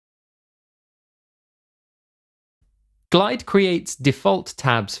Glide creates default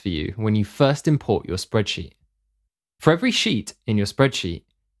tabs for you when you first import your spreadsheet. For every sheet in your spreadsheet,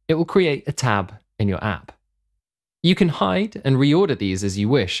 it will create a tab in your app. You can hide and reorder these as you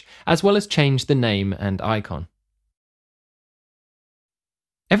wish, as well as change the name and icon.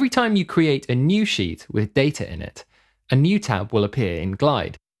 Every time you create a new sheet with data in it, a new tab will appear in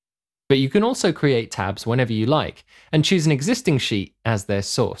Glide. But you can also create tabs whenever you like and choose an existing sheet as their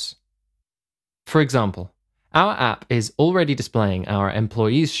source. For example, our app is already displaying our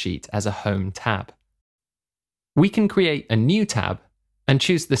employees sheet as a home tab. We can create a new tab and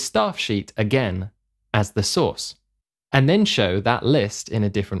choose the staff sheet again as the source, and then show that list in a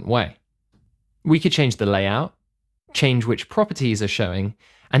different way. We could change the layout, change which properties are showing,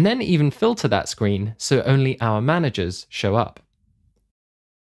 and then even filter that screen so only our managers show up.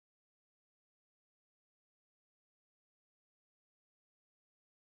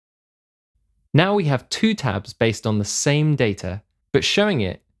 Now we have two tabs based on the same data, but showing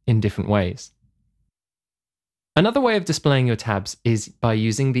it in different ways. Another way of displaying your tabs is by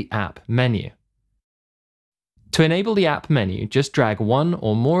using the app menu. To enable the app menu, just drag one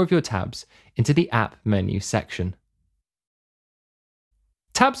or more of your tabs into the app menu section.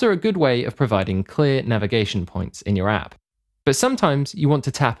 Tabs are a good way of providing clear navigation points in your app, but sometimes you want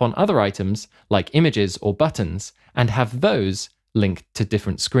to tap on other items like images or buttons and have those linked to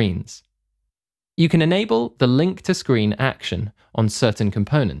different screens. You can enable the link to screen action on certain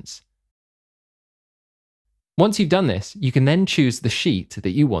components. Once you've done this, you can then choose the sheet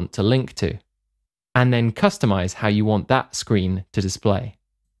that you want to link to, and then customize how you want that screen to display.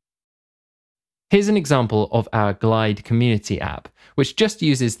 Here's an example of our Glide Community app, which just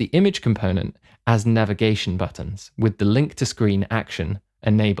uses the image component as navigation buttons with the link to screen action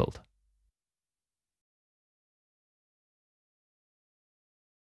enabled.